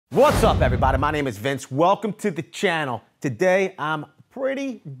What's up, everybody? My name is Vince. Welcome to the channel. Today, I'm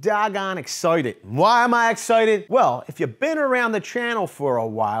pretty doggone excited. Why am I excited? Well, if you've been around the channel for a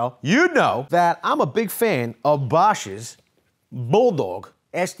while, you know that I'm a big fan of Bosch's Bulldog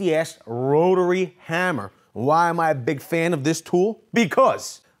SDS rotary hammer. Why am I a big fan of this tool?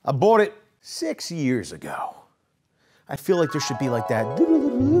 Because I bought it 6 years ago. I feel like there should be like that,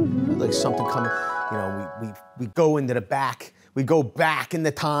 like something coming, you know, we go into the back, we go back in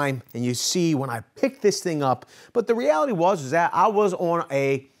the time, and you see when I picked this thing up. But the reality was that I was on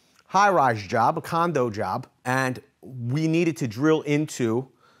a high-rise job, a condo job, and we needed to drill into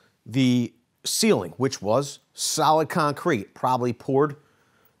the ceiling, which was solid concrete, probably poured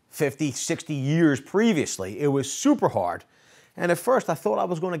 50, 60 years previously. It was super hard. And at first, I thought I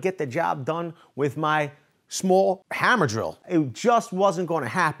was going to get the job done with my small hammer drill. It just wasn't going to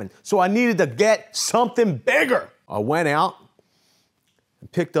happen. So I needed to get something bigger. I went out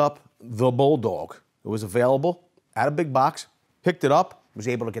and picked up the Bulldog. It was available at a big box, picked it up, was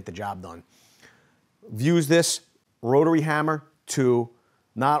able to get the job done. Used this rotary hammer to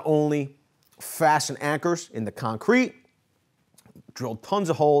not only fasten anchors in the concrete, drilled tons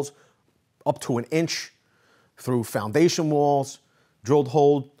of holes up to 1 inch through foundation walls, drilled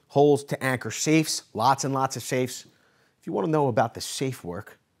holes to anchor safes, lots and lots of safes. If you want to know about the safe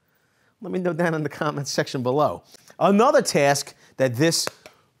work, let me know down in the comments section below. Another task that this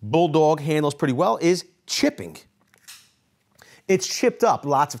Bulldog handles pretty well is chipping. It's chipped up,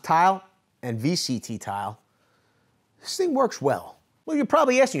 lots of tile and VCT tile. This thing works well. Well, you're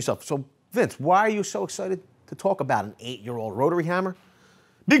probably asking yourself, so Vince, why are you so excited to talk about an 8-year-old rotary hammer?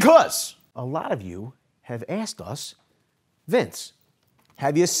 Because a lot of you have asked us, Vince,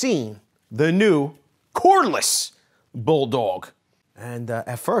 have you seen the new cordless Bulldog? And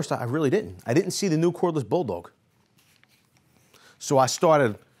at first, I really didn't. I didn't see the new cordless Bulldog. So I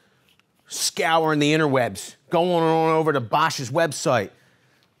started scouring the interwebs, going on over to Bosch's website,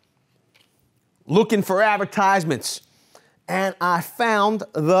 looking for advertisements, and I found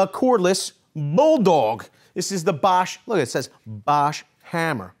the cordless Bulldog. This is the Bosch, look, it says Bosch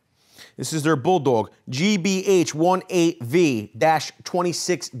hammer. This is their Bulldog,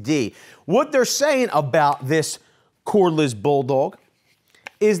 GBH18V-26D. What they're saying about this cordless Bulldog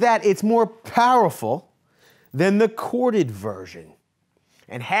is that it's more powerful than the corded version.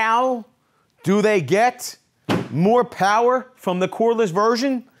 And how do they get more power from the cordless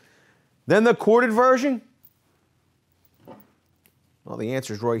version than the corded version? Well, the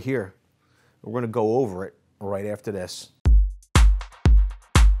answer is right here. We're going to go over it right after this.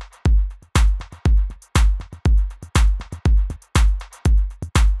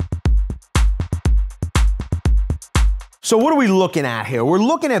 So what are we looking at here? We're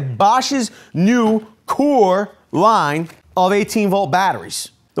looking at Bosch's new CORE line of 18-volt batteries.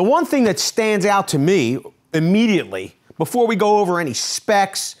 The one thing that stands out to me immediately, before we go over any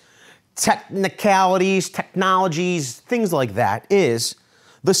specs, technicalities, technologies, things like that, is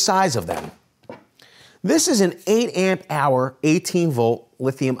the size of them. This is an 8 amp hour, 18-volt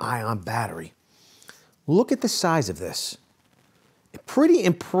lithium-ion battery. Look at the size of this. Pretty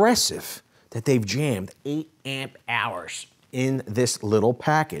impressive that they've jammed 8 amp hours in this little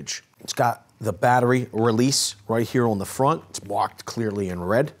package. It's got the battery release right here on the front. It's marked clearly in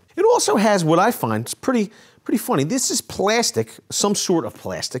red. It also has what I find is pretty funny. This is plastic, some sort of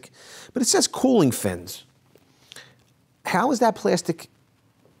plastic, but it says cooling fins. How is that plastic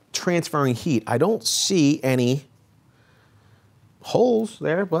transferring heat? I don't see any holes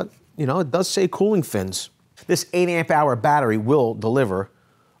there, but you know, it does say cooling fins. This 8 amp hour battery will deliver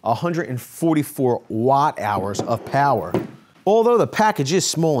 144 watt hours of power. Although the package is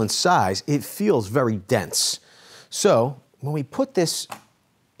small in size, it feels very dense. So when we put this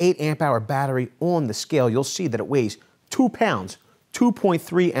 8 amp hour battery on the scale, you'll see that it weighs 2 pounds,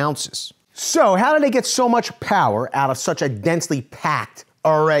 2.3 ounces. So how do they get so much power out of such a densely packed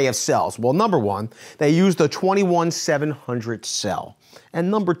array of cells? Well, number one, they use the 21700 cell.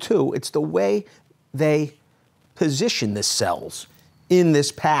 And number two, it's the way they position the cells in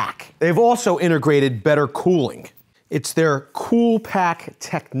this pack. They've also integrated better cooling. It's their Cool Pack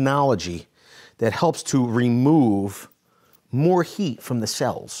technology that helps to remove more heat from the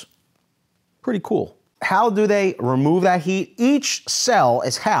cells. Pretty cool. How do they remove that heat? Each cell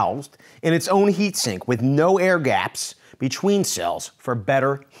is housed in its own heat sink with no air gaps between cells for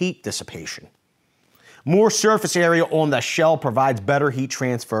better heat dissipation. More surface area on the shell provides better heat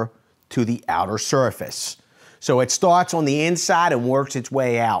transfer to the outer surface. So it starts on the inside and works its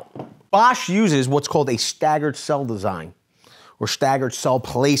way out. Bosch uses what's called a staggered cell design or staggered cell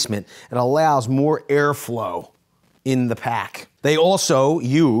placement. It allows more airflow in the pack. They also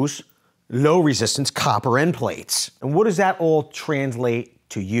use low resistance copper end plates. And what does that all translate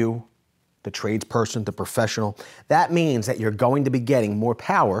to you, the tradesperson, the professional? That means that you're going to be getting more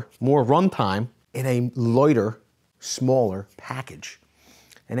power, more runtime in a lighter, smaller package.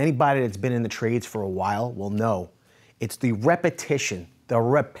 And anybody that's been in the trades for a while will know it's the repetition, the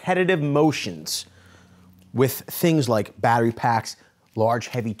repetitive motions with things like battery packs, large,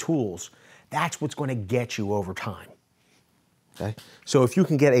 heavy tools. That's what's going to get you over time. Okay? So if you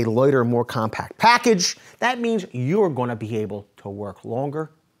can get a lighter, more compact package, that means you're going to be able to work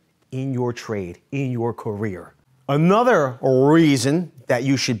longer in your trade, in your career. Another reason that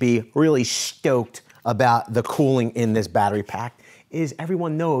you should be really stoked about the cooling in this battery pack is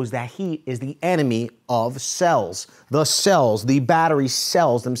everyone knows that heat is the enemy of cells. The battery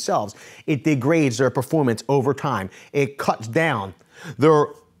cells themselves. It degrades their performance over time. It cuts down their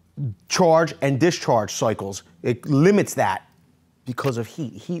charge and discharge cycles. It limits that because of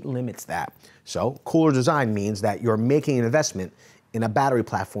heat. Heat limits that. So cooler design means that you're making an investment in a battery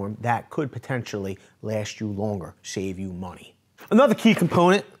platform that could potentially last you longer, save you money. Another key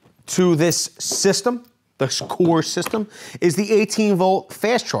component to this system, this core system, is the 18-volt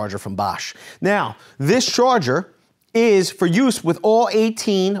fast charger from Bosch. Now, this charger is for use with all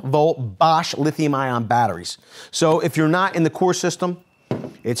 18-volt Bosch lithium-ion batteries. So if you're not in the core system,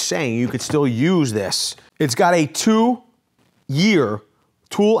 it's saying you could still use this. It's got a 2-year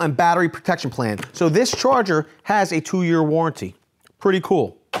tool and battery protection plan. So this charger has a 2-year warranty. Pretty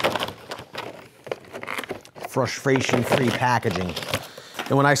cool. Frustration-free packaging.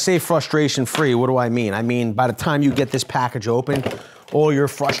 And when I say frustration-free, what do I mean? I mean, by the time you get this package open, all your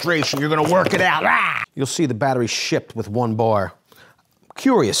frustration, you're gonna work it out. Ah! You'll see the battery shipped with 1 bar.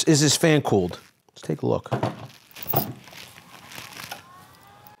 Curious, is this fan cooled? Let's take a look. You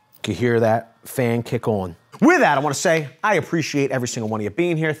can hear that fan kick on. With that, I want to say I appreciate every single one of you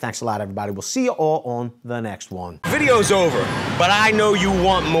being here. Thanks a lot, everybody. We'll see you all on the next one. Video's over, but I know you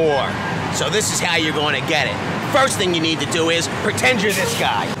want more. So this is how you're going to get it. First thing you need to do is pretend you're this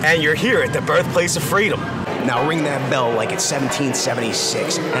guy. And you're here at the birthplace of freedom. Now ring that bell like it's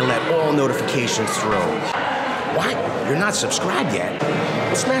 1776 and let all notifications through. What? You're not subscribed yet?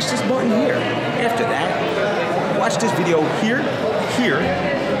 Well, smash this button here. After that, watch this video here,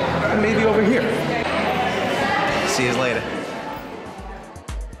 and maybe over here. See you later.